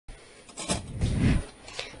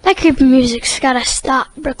That creepy music's gotta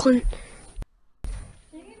stop, Brooklyn.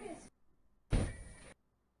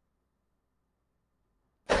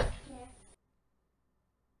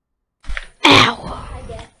 Ow!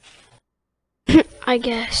 I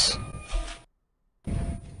guess.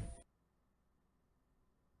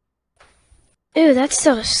 Ew, that's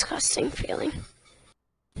still a disgusting feeling.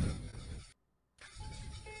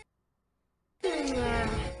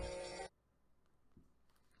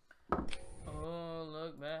 Oh,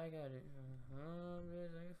 look back at it.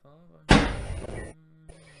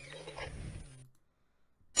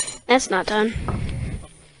 That's not done.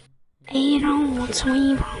 You don't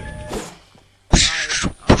swim.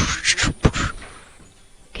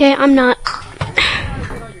 Okay, I'm not.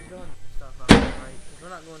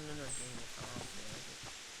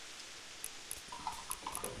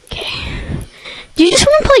 Okay. Do you just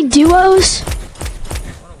want to play duos?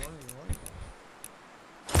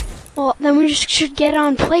 Well, then we just should get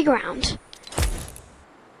on Playground.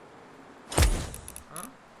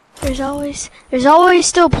 There's always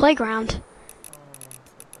still Playground.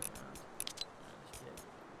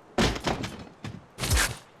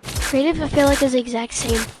 Creative, I feel like is the exact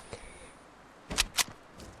same.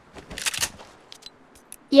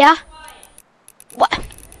 Yeah? What?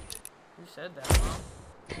 Who said that, Mom?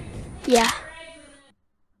 Yeah.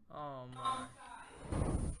 Oh my.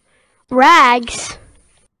 Rags.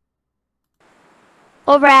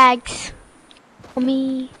 Oh, Rags. Oh,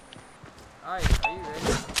 me. Alright, are you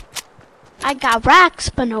ready? I got racks,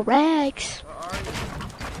 but no rags. Where are you?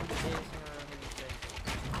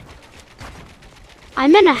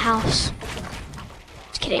 I'm in a house.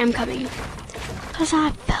 Just kidding, I'm coming. Because I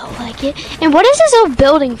felt like it. And what is this old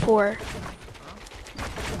building for?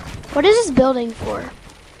 What is this building for?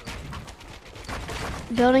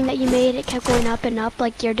 The building that you made, it kept going up and up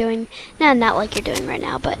like you're doing. No, not like you're doing right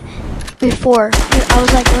now, but before. I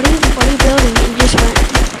was like, what are you building? And you just went,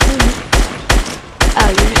 oh,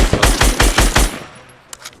 you're just building.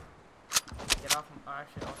 Get off of,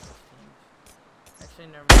 actually off the teams. Actually,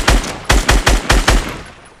 never mind.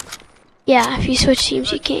 Yeah, if you switch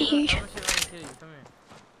teams, you can't hear you. Come here.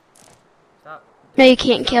 Stop. No, you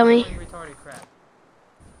can't kill me. Retarded crap.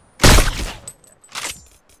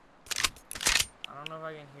 I don't know if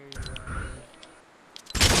I can hear you.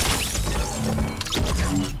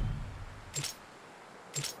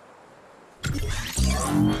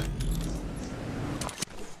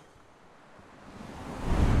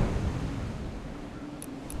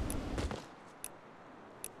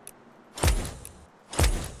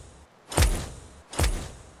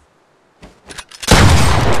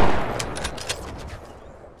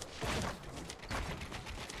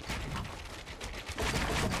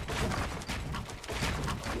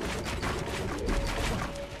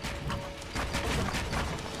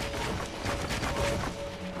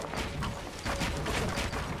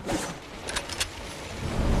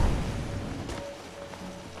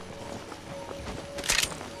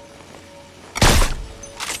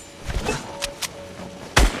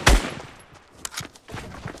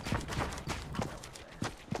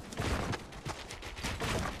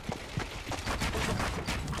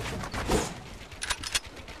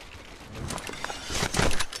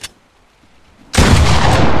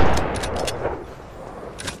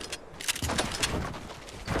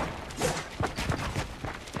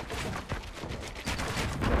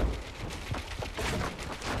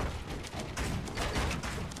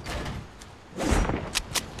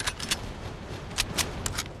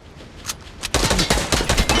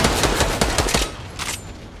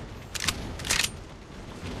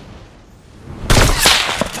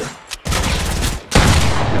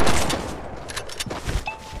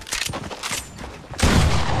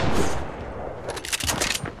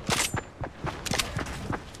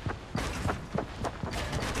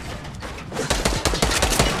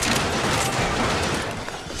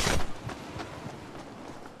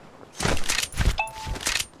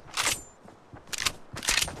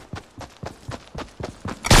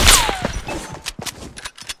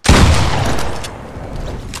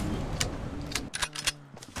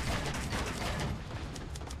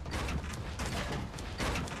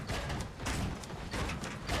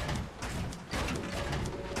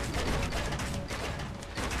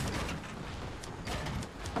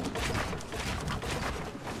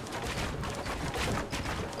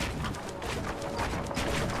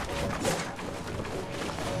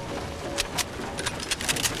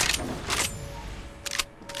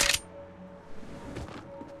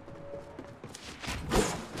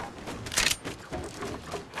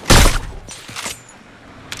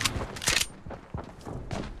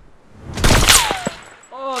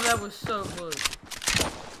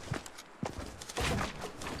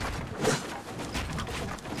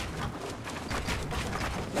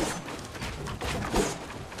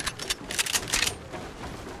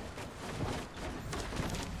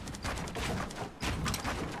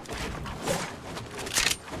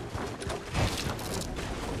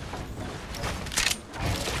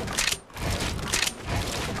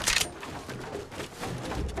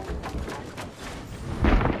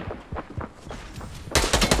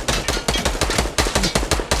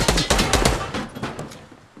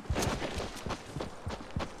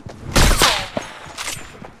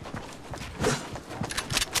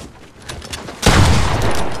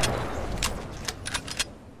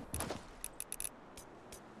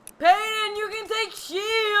 take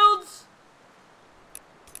shields!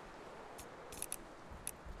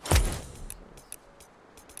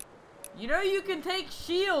 You know you can take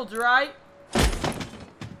shields, right?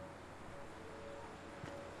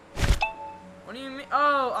 What do you mean?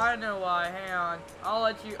 Oh, I know why. Hang on.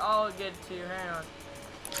 I'll get to you. Hang on.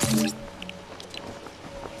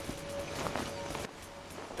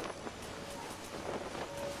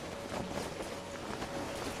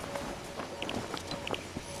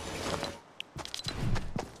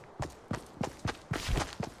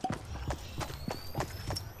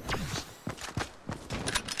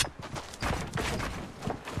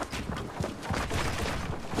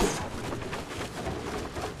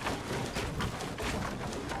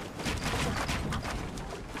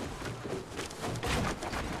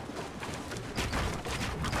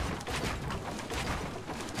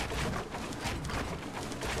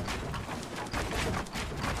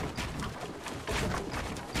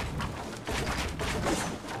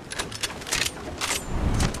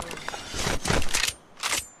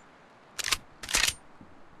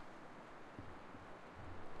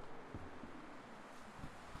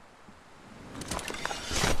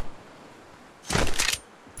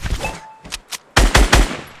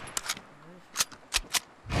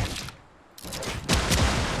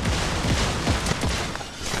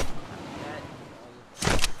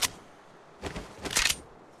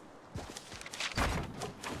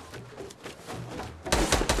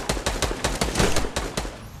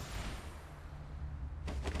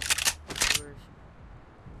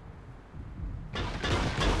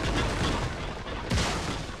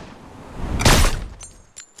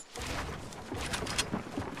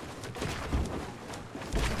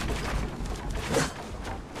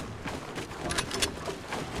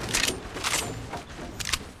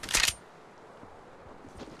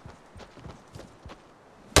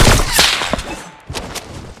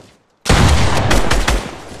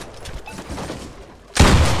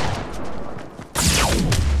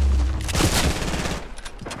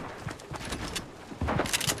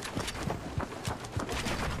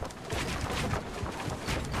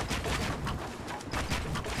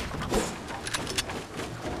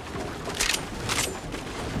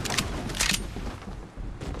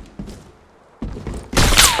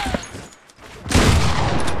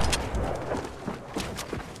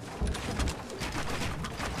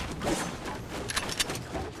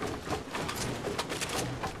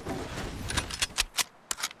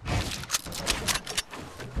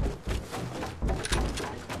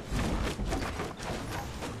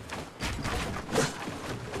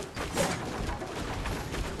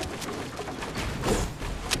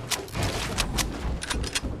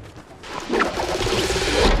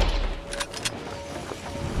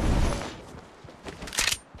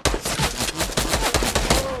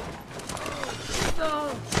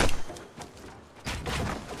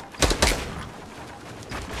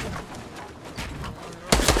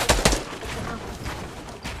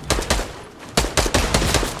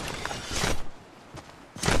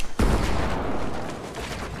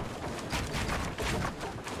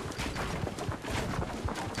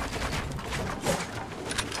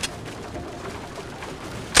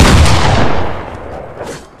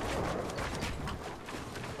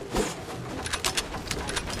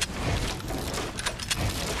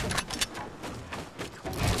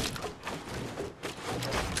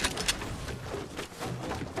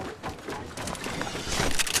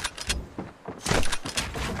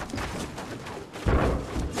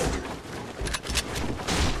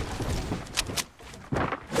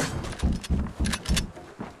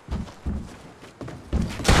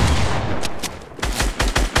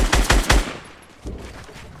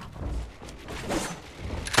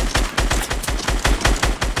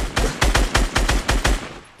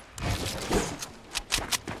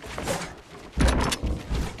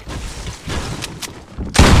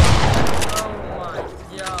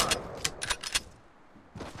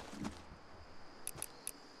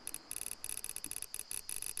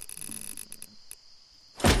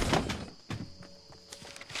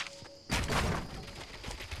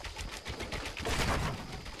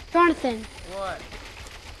 Jonathan, What?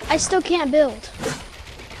 I still can't build.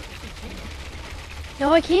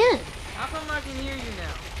 No, I can't. How come I can hear you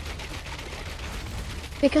now?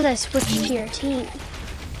 Because I switched to your team.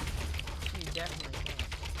 You definitely can.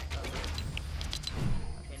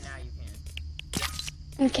 Okay, now you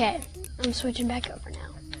can. Okay, I'm switching back over now.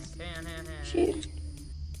 Can. Shoot.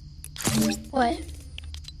 What?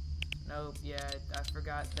 Nope, yeah, I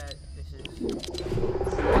forgot that this is...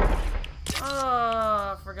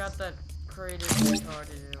 Oh, I forgot that creative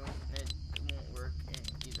retarded. It won't work in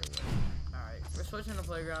either way. Alright, we're switching to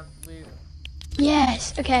playground.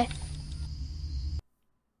 Yes, okay.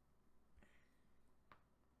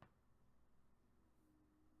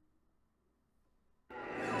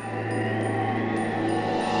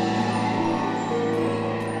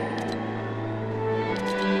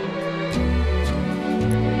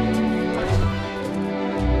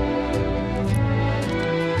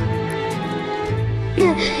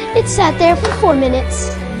 It sat there for 4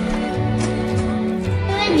 minutes.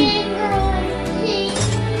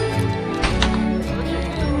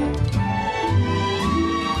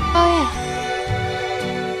 Oh yeah.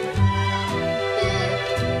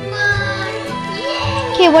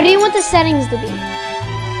 Okay, what do you want the settings to be?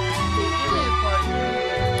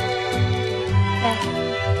 Okay.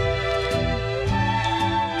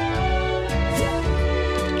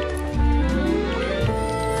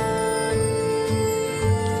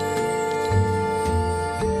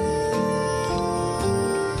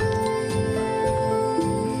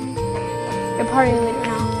 You're party leader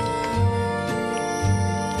now.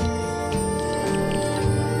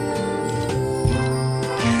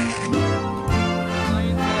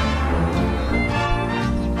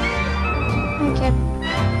 Okay.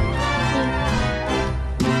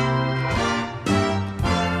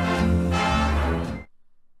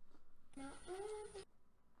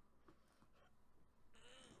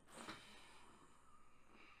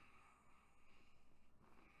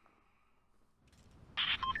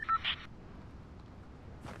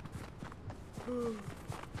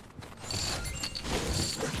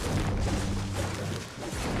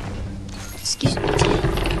 Excuse me.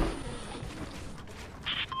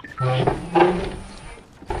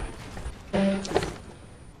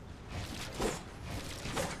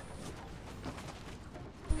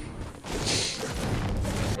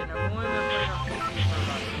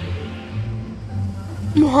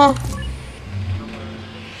 Uh-huh.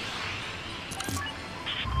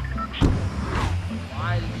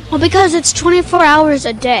 Well, because it's 24 hours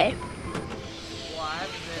a day.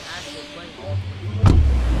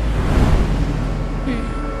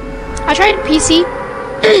 I tried PC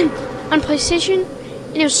on PlayStation,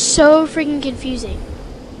 and it was so freaking confusing.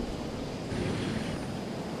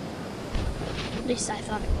 At least I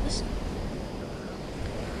thought it was.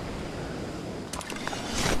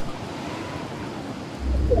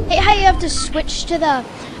 Hey, how you have to switch to the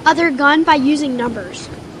other gun by using numbers.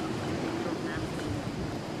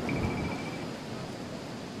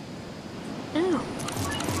 Oh.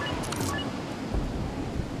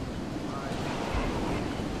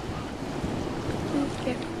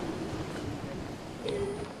 Okay.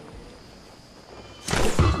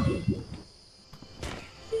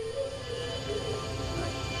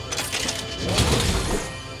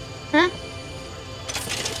 Huh?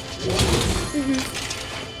 Mm-hmm.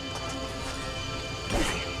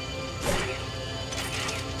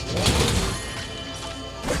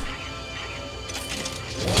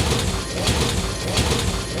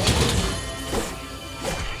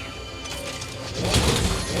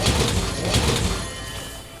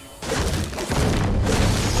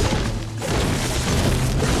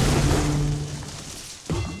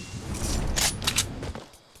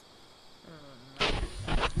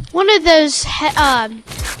 One of those,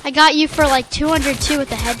 I got you for like 202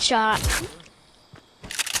 with a headshot.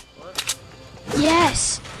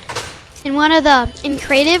 Yes. In one of in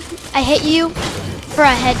creative, I hit you for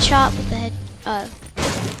a headshot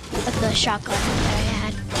with the shotgun that I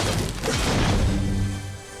had.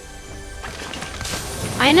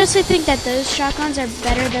 I honestly think that those shotguns are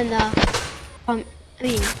better than the,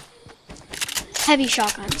 heavy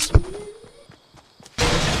shotguns.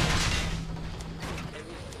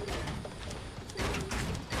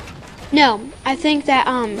 No, I think that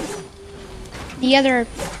the other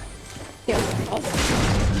here.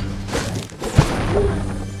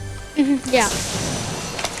 Yeah.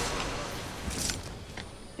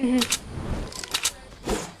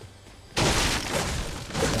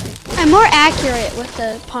 I'm more accurate with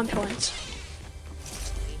the pumped ones.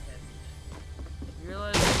 You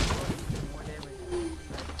realize you do more damage.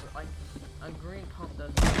 Like a green pump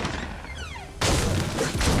does.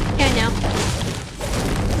 Yeah, I know.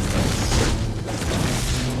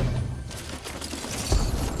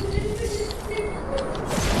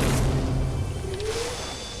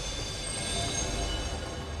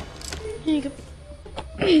 You can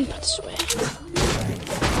put this away.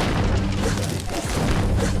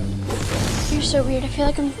 You're so weird. I feel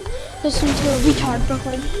like I'm listening to a retard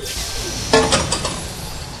recording.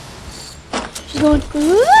 She's going,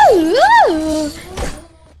 ooh, ooh.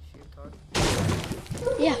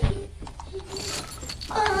 Yeah.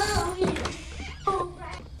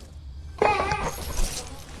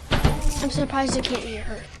 I'm surprised I can't hear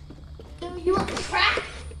her. You want crack?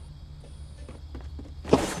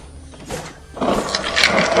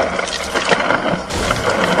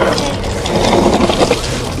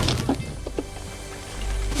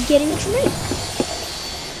 Getting a drink.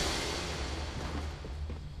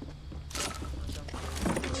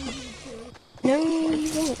 No, you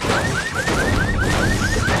won't.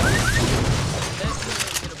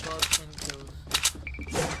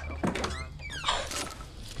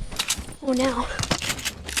 now.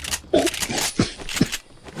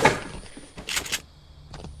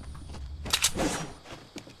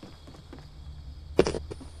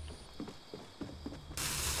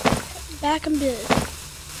 Back in bed.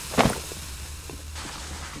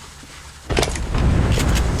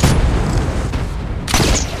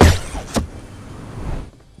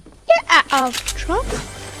 Get out of Trump.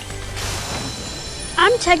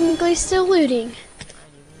 I'm technically still looting.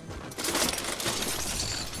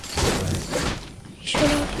 Shut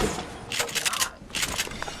up.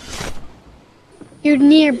 You're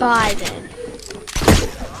nearby then.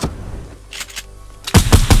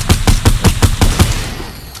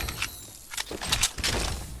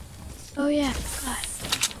 Oh yeah, God.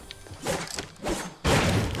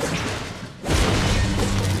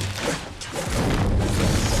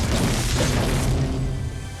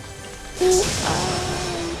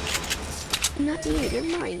 Not you,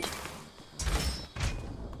 never mind.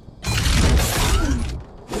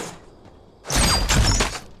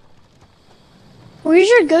 Where's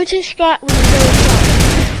your go-to spot when you go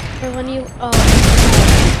shopping? Or when you, you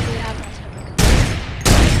have that.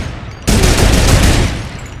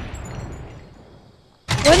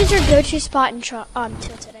 What is your go-to spot in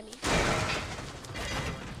Tilted, I mean?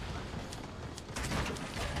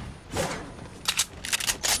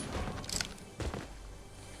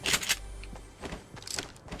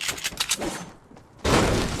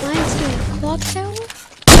 Mine's doing clock tower?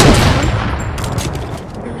 I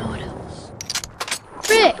don't know what else.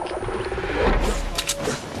 Frick!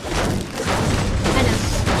 I know.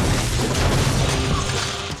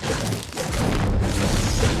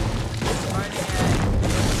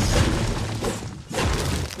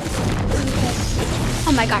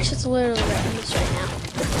 Oh my gosh, it's literally right in this right now.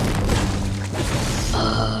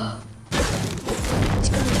 It's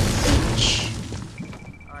going to the beach.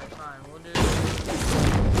 Alright, fine, we'll do it.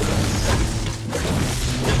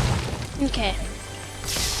 Okay.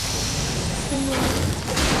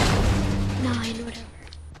 9, whatever.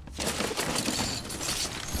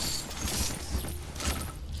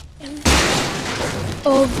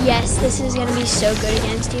 Oh yes, this is gonna be so good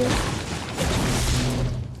against you.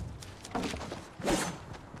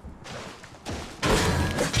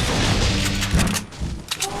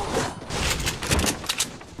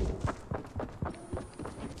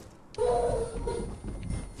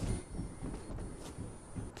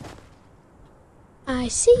 I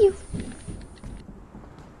see you.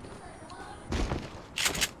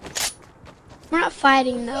 We're not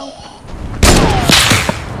fighting though.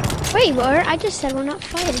 Wait, what? I just said we're not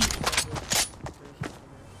fighting.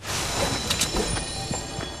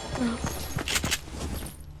 Oh.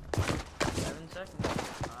 7 seconds,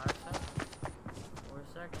 5 seconds, 4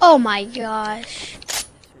 seconds. Oh my gosh.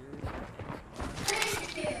 2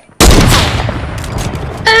 seconds.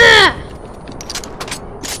 Ah!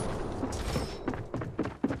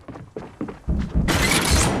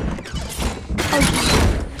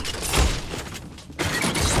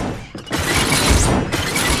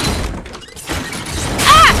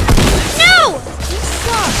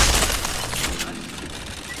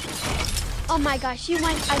 Oh my gosh, you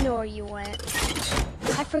went, I know where you went.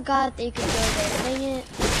 I forgot that you could go there, dang it.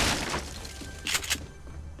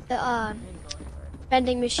 The,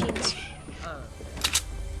 vending machines.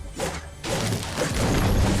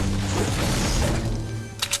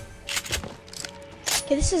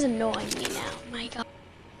 Okay, this is annoying me now, my god.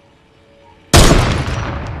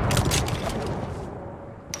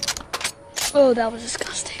 Oh, that was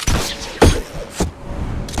disgusting.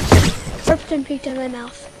 Burped and peeked in my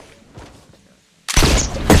mouth.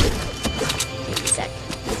 Sec.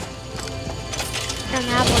 I don't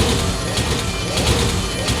have one.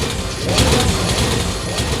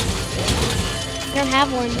 I don't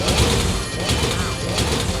have one.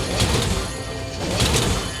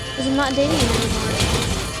 Because I'm not dating him anymore.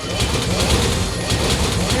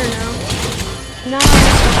 I don't know. I'm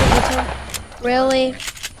not. Really?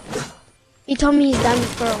 He told me he's done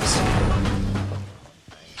with girls.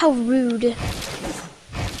 How rude.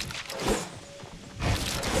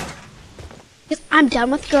 I'm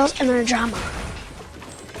done with girls and their drama.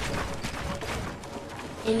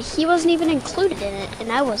 And he wasn't even included in it,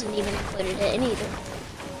 and I wasn't even included in it either.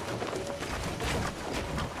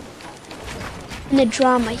 In the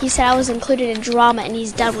drama, he said I was included in drama and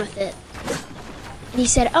he's done with it. And he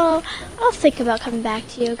said, oh, I'll think about coming back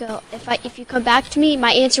to you. Go, if you come back to me,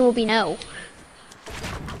 my answer will be no.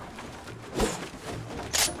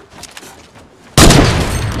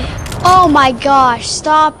 Oh my gosh,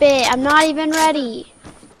 stop it. I'm not even ready.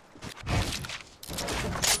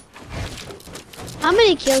 How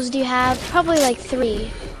many kills do you have? Probably like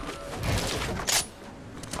 3.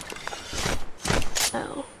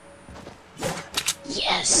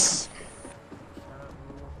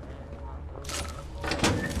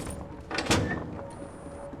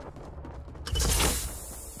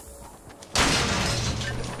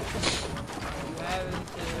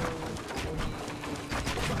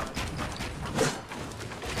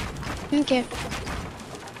 Okay.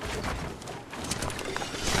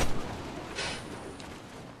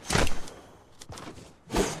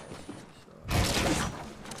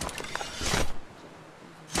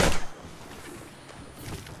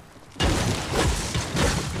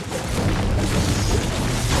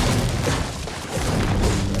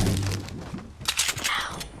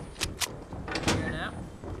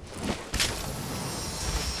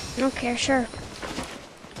 Okay, sure.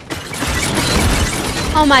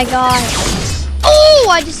 Oh my god. Oh,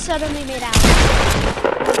 I just suddenly made out.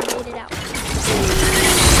 I made it out.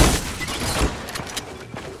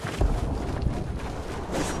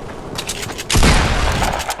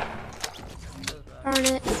 Darn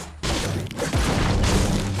it.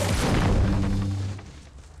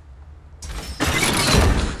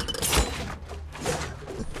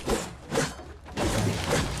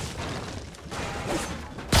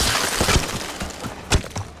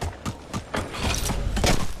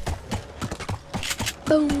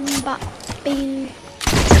 Boom, bop, bing.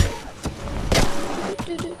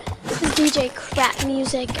 This DJ crap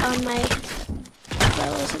music on my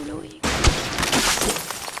that was annoying.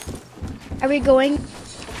 Are we going? I'm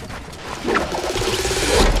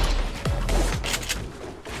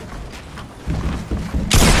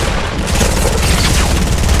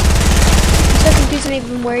so confused on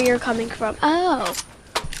even where you're coming from. Oh.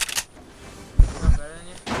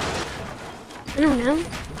 I don't know.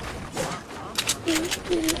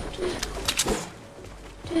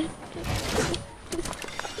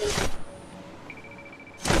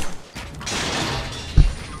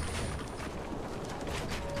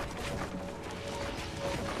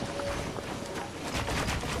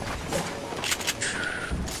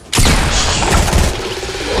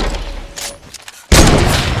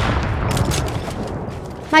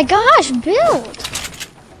 My gosh, build!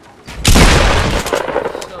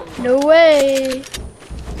 No way!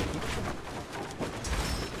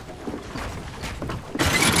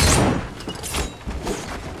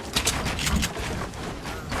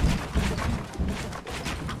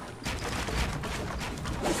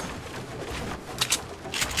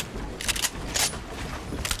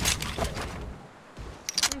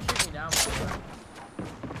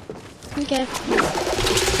 Okay.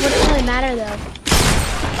 Wouldn't really matter though.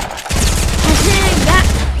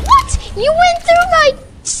 What? You went through my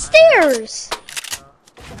stairs!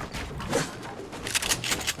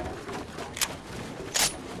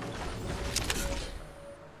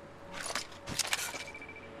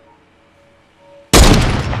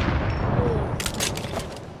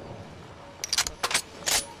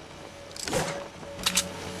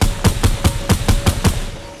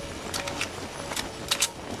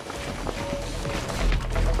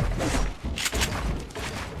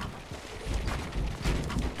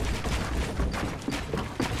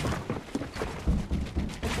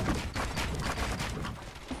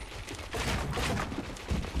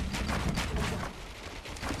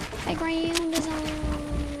 My ground is on.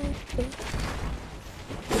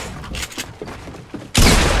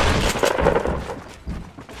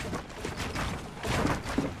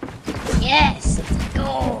 Yes, let's go.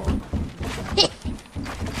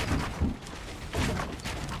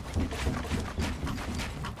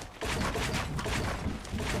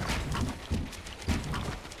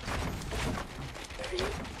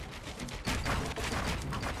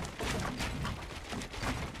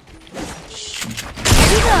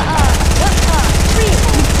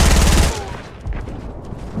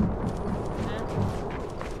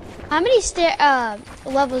 How many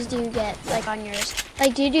levels do you get, like, on yours?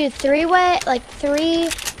 Like, do you do three-way, like 3,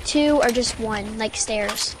 2, or just 1, like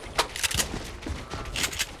stairs?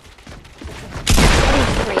 I do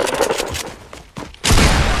 3.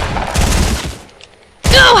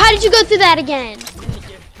 No, how did you go through that again?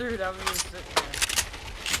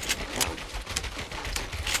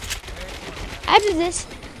 After this,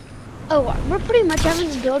 we're pretty much having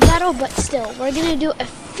a build battle, but still, we're gonna do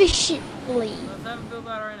efficiently. Let's have a build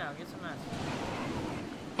battle right now. Get some mats.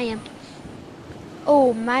 I am.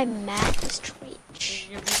 Oh, my mat is trash.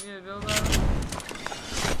 Think you can beat me to build battle?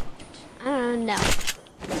 I don't know.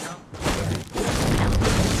 No?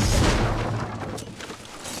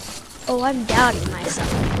 Oh, I'm doubting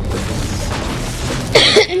myself.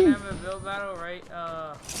 We have a build battle right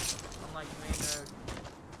on like the main road.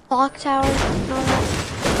 Clock tower and all that.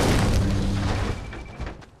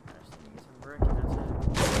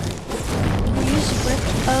 You use brick.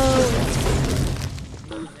 Oh, that's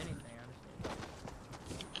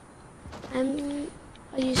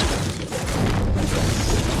I'll use brick too.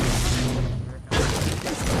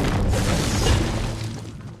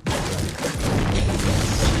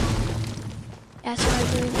 That's what I'm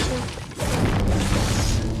doing too.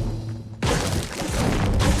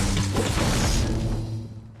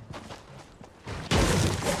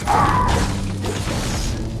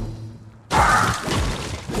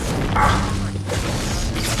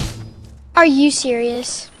 Are you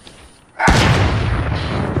serious? Alright,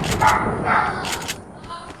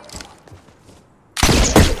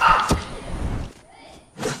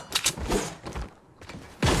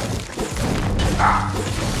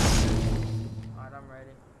 I'm ready.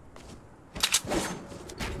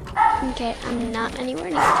 Okay, I'm not anywhere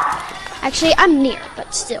near. Actually, I'm near,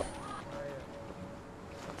 but still.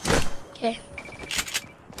 Okay.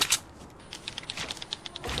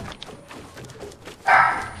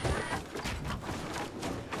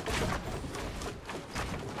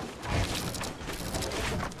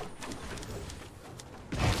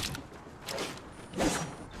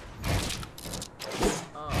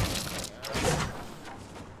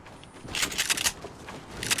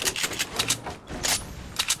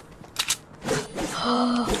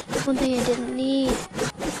 Oh, one thing I didn't need.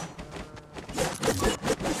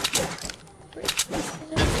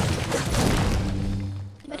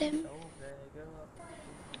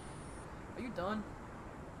 Are you done?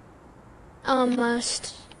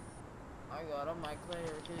 Almost. I got on my clay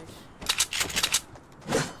case.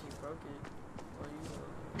 She broke it. Or you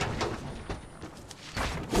broke it.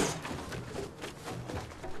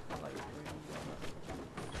 Like,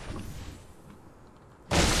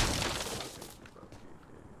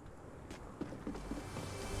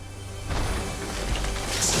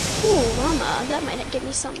 Ooh, llama. That might give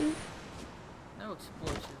me something. no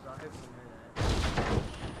explosions. I hope you know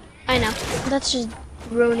that. I know. That's just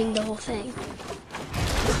ruining the whole thing.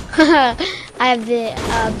 I have the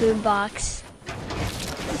boom box.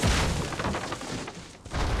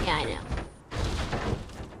 Yeah, I know.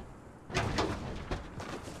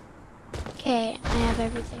 Okay, I have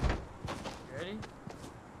everything. You ready?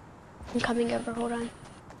 I'm coming over. Hold on.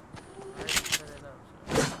 Alright, set it up.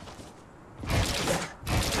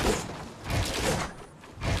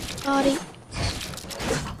 Body.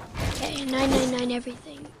 Okay, 999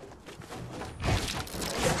 everything.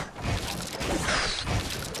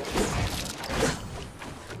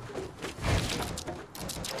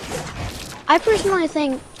 I personally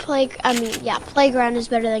think playground is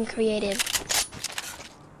better than creative.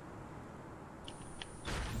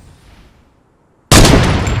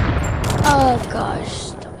 Oh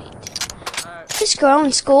gosh, don't eat. Alright. This girl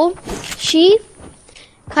in school, she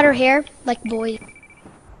cut her hair like boy.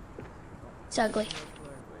 It's ugly.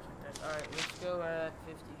 Alright, let's go at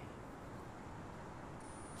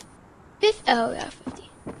 50. Oh yeah, 50.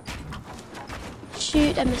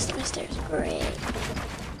 Shoot, I missed my stairs. Great.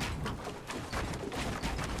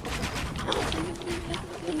 I don't think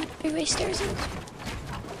I'm gonna get three-way stairs in.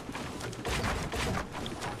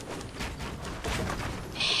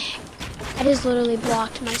 I just literally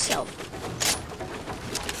blocked myself.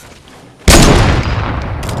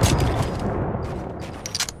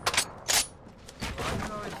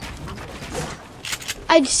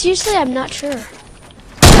 Seriously, I'm not sure.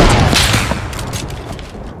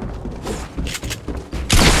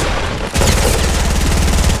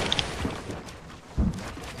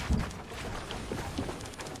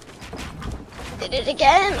 Did it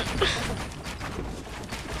again.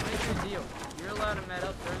 What's your deal? You're allowed to met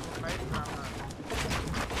up first and fight from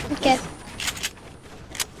Okay.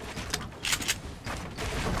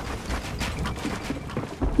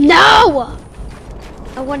 No!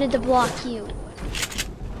 I wanted to block you.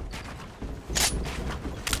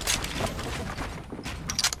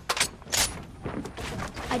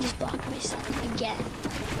 I just blocked myself again.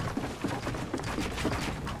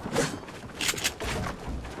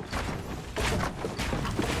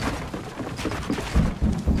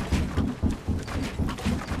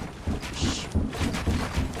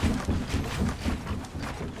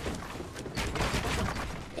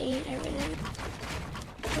 Dang it, I ran out.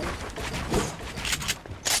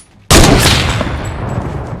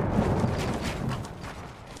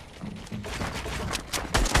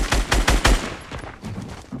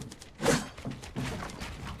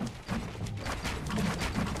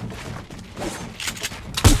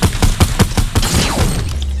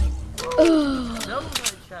 double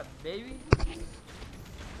headshot, baby.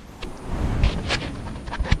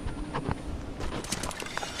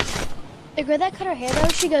 The girl that cut her hair though,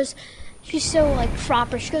 she goes, she's so like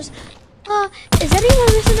proper. She goes, is anyone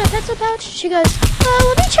missing a pencil pouch? She goes,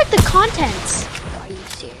 let me check the contents. Are you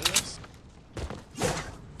serious?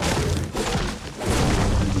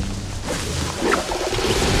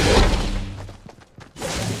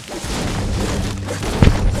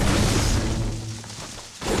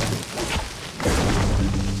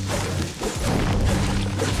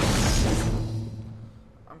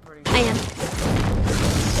 I'm pretty I am.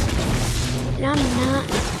 And I'm not.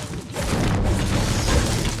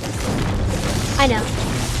 I know.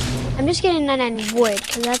 I'm just getting 99 wood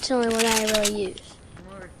because that's the only one I really use.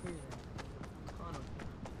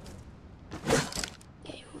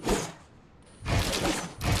 Okay.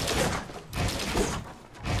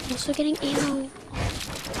 I'm also getting ammo.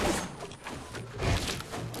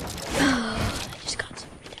 I just got some.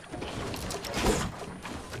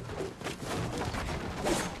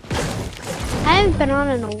 I haven't been on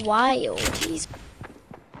in a while. Jeez.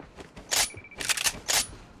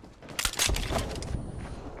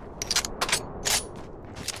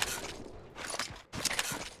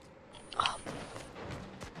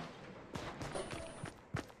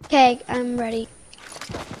 Okay, I'm ready.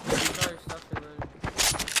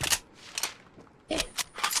 Okay.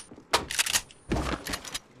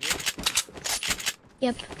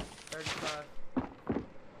 Yep. 35.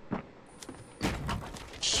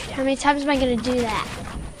 Shoot, how many times am I gonna do that?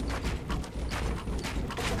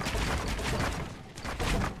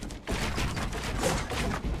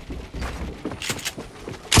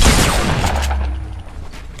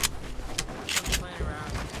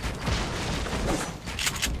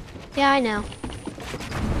 Yeah, I know.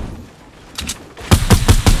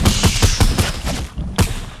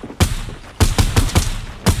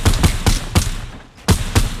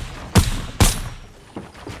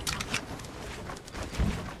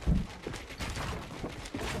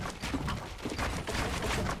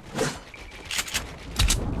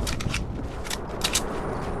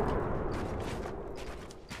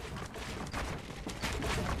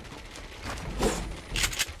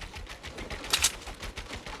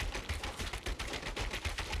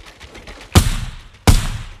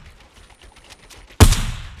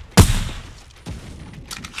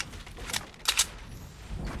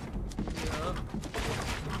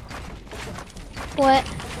 What?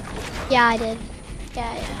 Yeah, I did.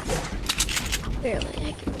 Yeah. Barely.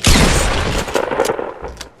 I can...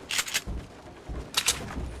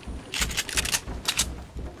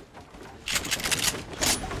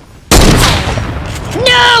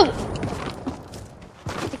 No!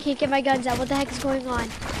 I can't get my guns out. What the heck is going on?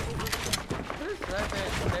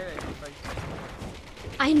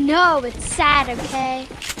 I know, it's sad, okay?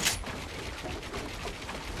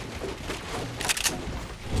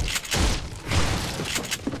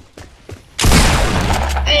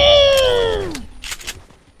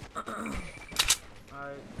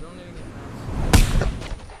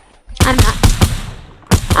 I'm not.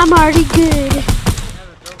 I'm already good.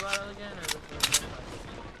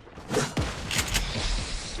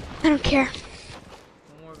 I don't care.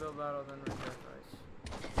 One more build battle, then reserve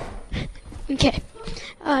price. Okay.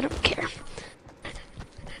 I don't care.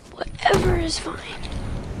 Whatever is fine.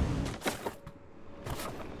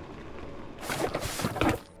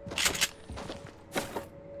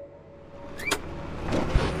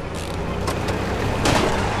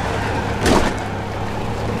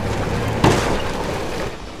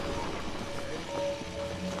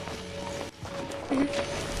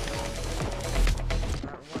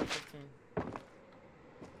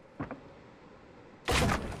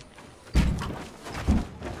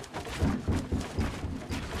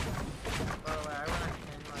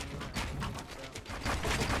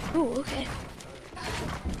 Oh, okay.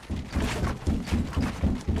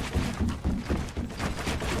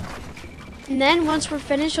 And then once we're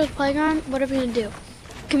finished with playground, what are we gonna do?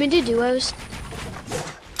 Can we do duos?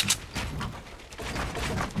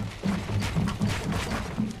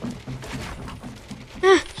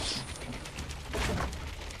 Alright,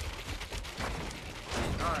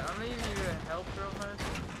 I'm gonna need you to help real fast.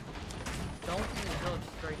 Don't build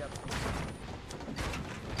straight up.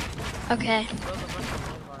 Okay. Build a bunch of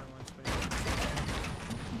mobile ones, please.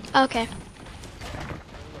 Okay.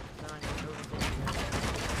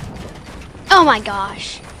 Oh my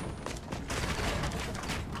gosh.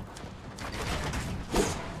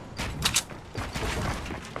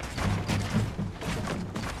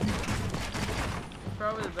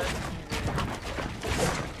 Probably the best thing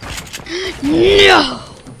you No!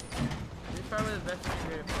 It's probably the best thing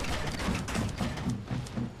you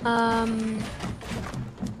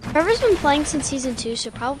Trevor's been playing since season 2,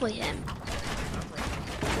 so probably him.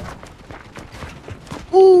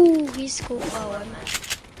 Ooh, he's cool.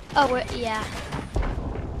 Oh, yeah.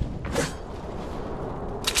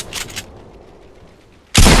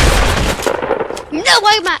 No,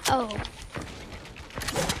 why am I? Oh.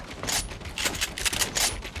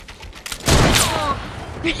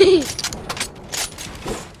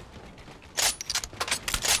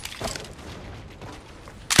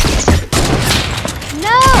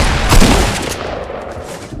 No!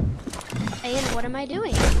 And what am I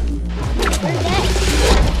doing? We're dead.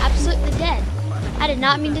 Absolutely dead. I did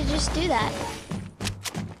not mean to just do that.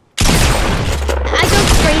 I go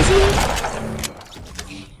crazy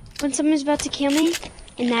see when someone's about to kill me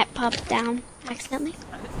and that popped down accidentally?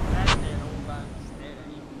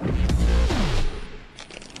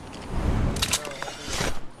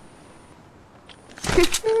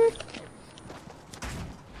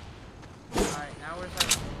 Alright, now we're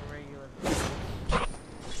starting a regular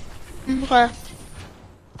video. Okay.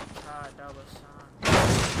 Double sign.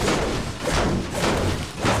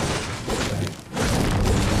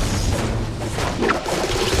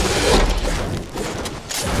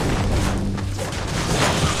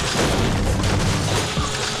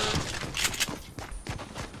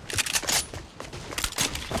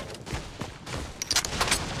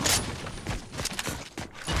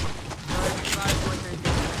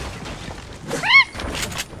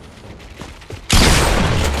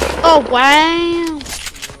 Oh wow!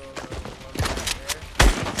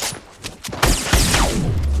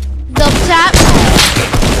 Double tap.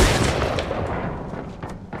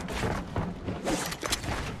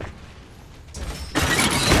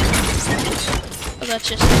 Oh, that's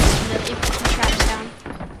just instantly put the traps down.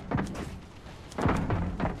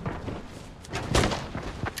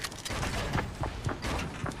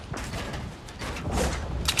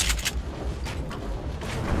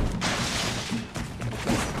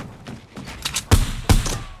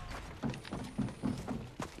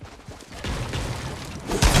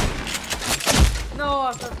 No,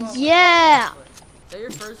 I took off. Yeah! Is that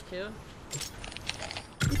your first kill?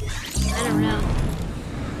 I don't know.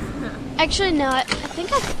 Actually, no. I think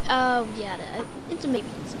oh, yeah. It's maybe.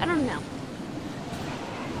 I don't know.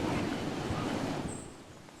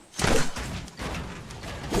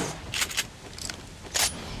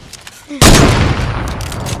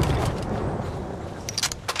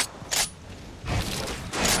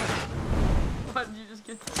 Why did you just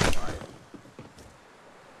get so quiet?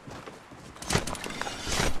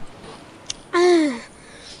 I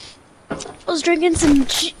was drinking some.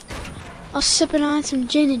 I was sipping on some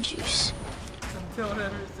gin and juice. Don't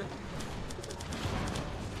ever say.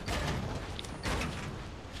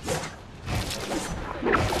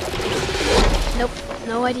 Nope,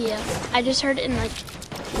 no idea. I just heard it in like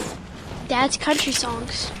Dad's country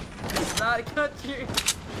songs. It's not a country.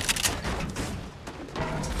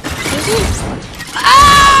 Is it?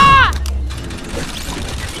 Ah!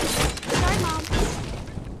 Sorry, Mom.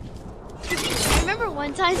 I remember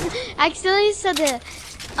one time I accidentally said the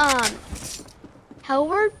hell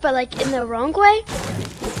word, but like in the wrong way.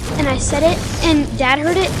 And I said it, and Dad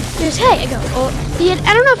heard it. He goes, "Hey!" I go, "Oh."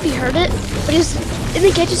 I don't know if he heard it, but he was in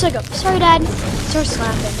the kitchen, so I go, "Sorry, Dad." Starts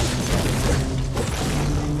laughing.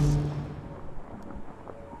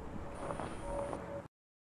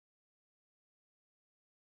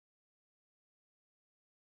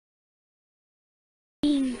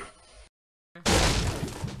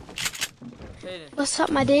 Hayden, What's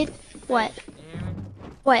up, my dude? What? you hear me?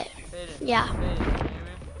 What? Hayden, Yeah. Hayden, can you hear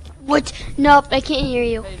me? What? Nope, I can't hear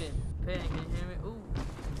you. Hayden, Hayden, can you hear me? Ooh.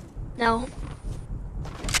 No.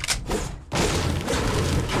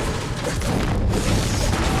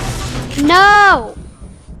 No!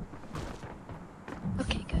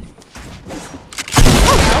 Okay, good.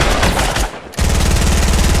 Oh,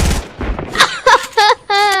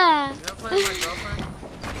 You ever play with my girlfriend?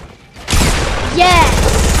 yes!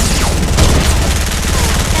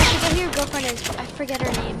 I forget who your girlfriend is. I forget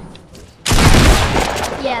her name.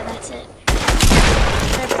 Yeah, that's it.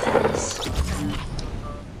 Whatever that is.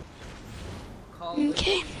 Call me.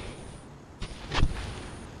 Okay.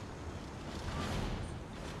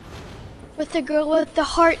 With the girl with the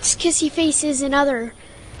hearts, kissy faces, and other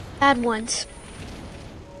bad ones.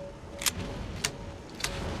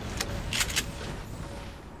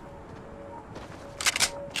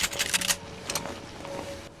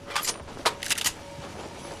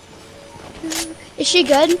 Is she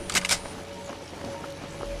good?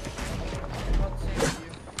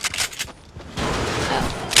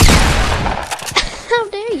 How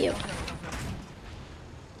dare you?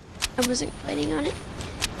 I wasn't planning on it.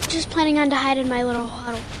 Just planning on to hide in my little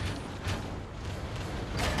huddle.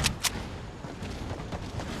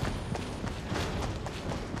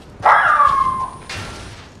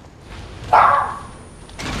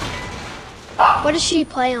 What does she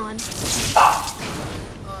play on? Xbox.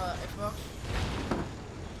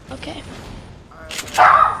 Okay.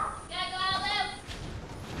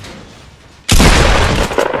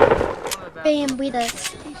 Bam, with us.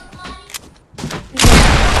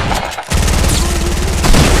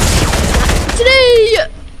 Today!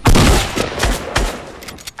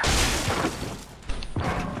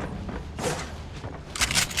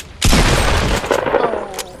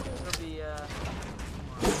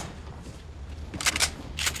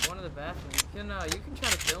 It'll be one of the bathrooms. You can try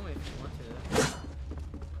to kill me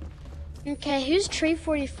Hey, who's tree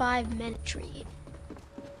 45 meant tree?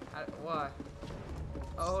 Why?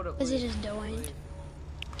 Oh, hold up. Because he Wait, just joined. wait.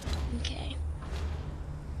 Okay.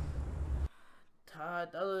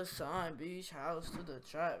 Tied dollar sign beach house to the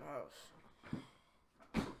trap house.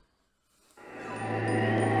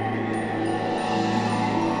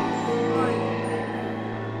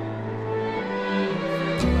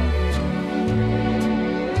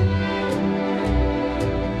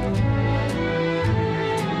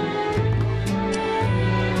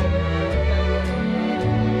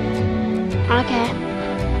 Okay.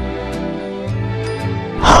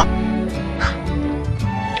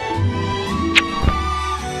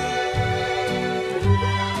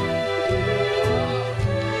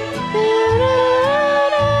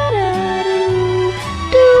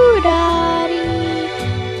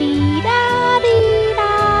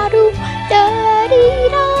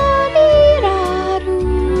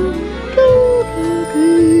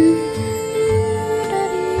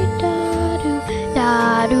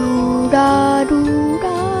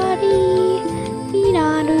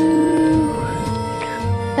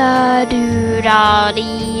 Da do da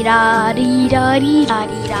dee da dee da dee da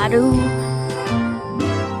dee da do.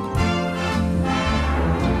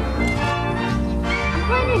 I'm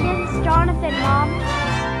playing against Jonathan, Mom.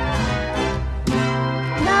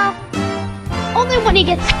 No. Only when he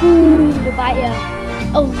gets fooled by a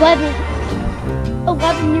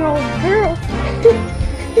 11-year-old girl.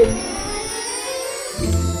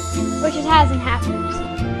 Which it hasn't happened.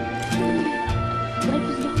 Life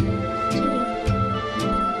is not changing.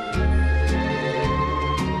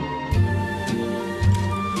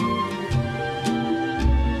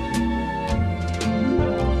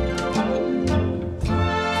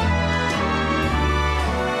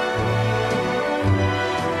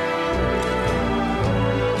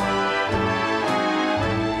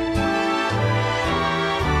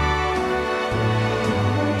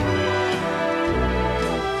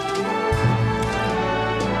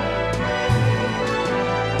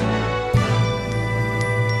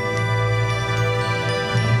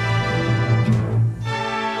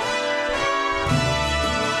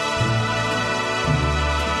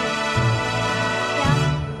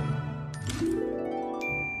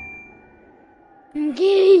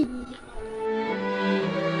 Gay.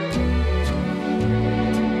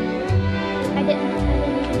 I didn't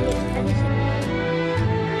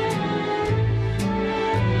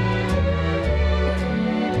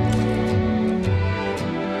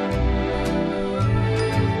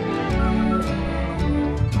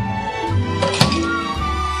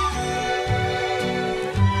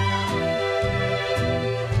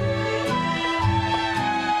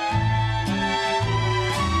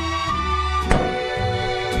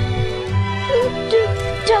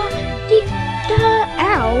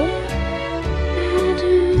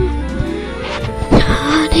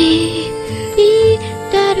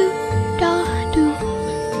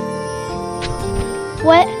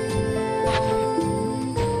What? I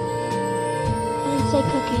didn't say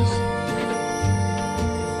cookies.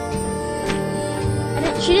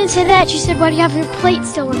 She didn't say that. She said, why do you have your plate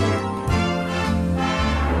still in there?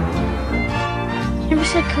 She never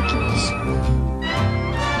said cookies.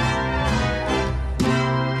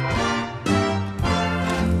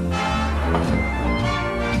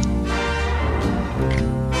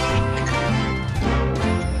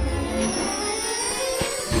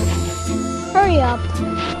 Hurry up.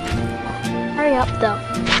 Hurry up, though.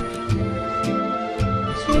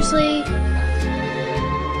 Seriously?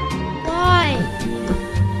 Why?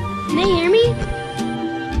 Can they hear me?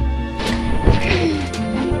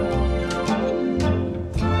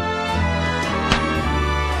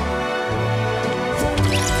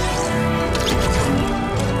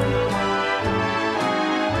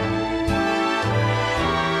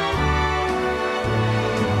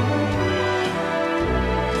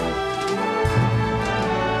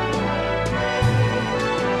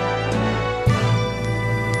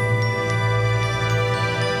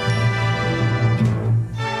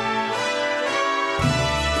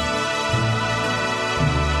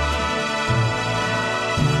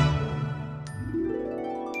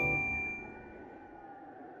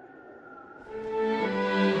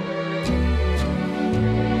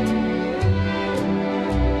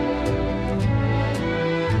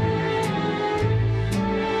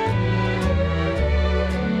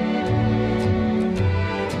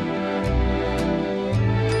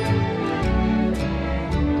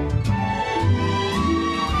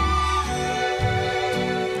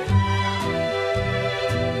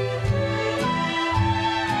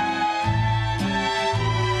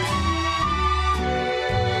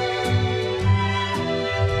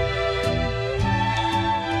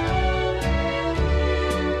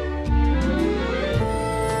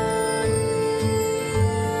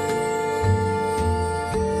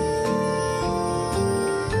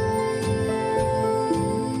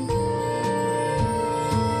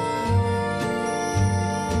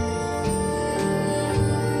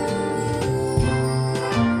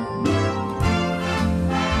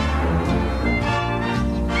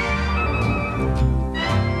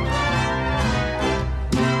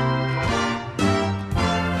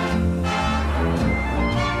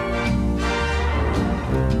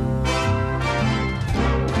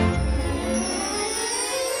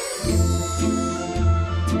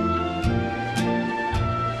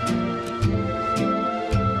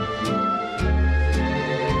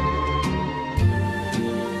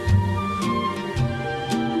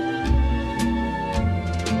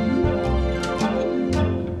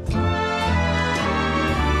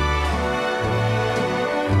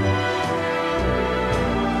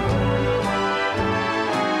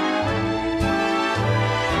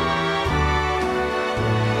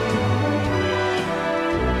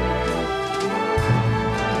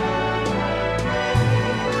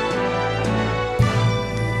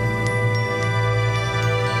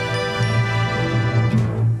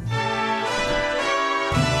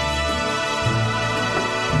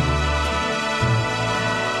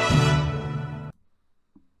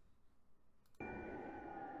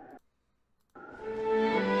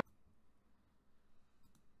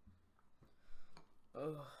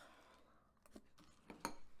 Ugh.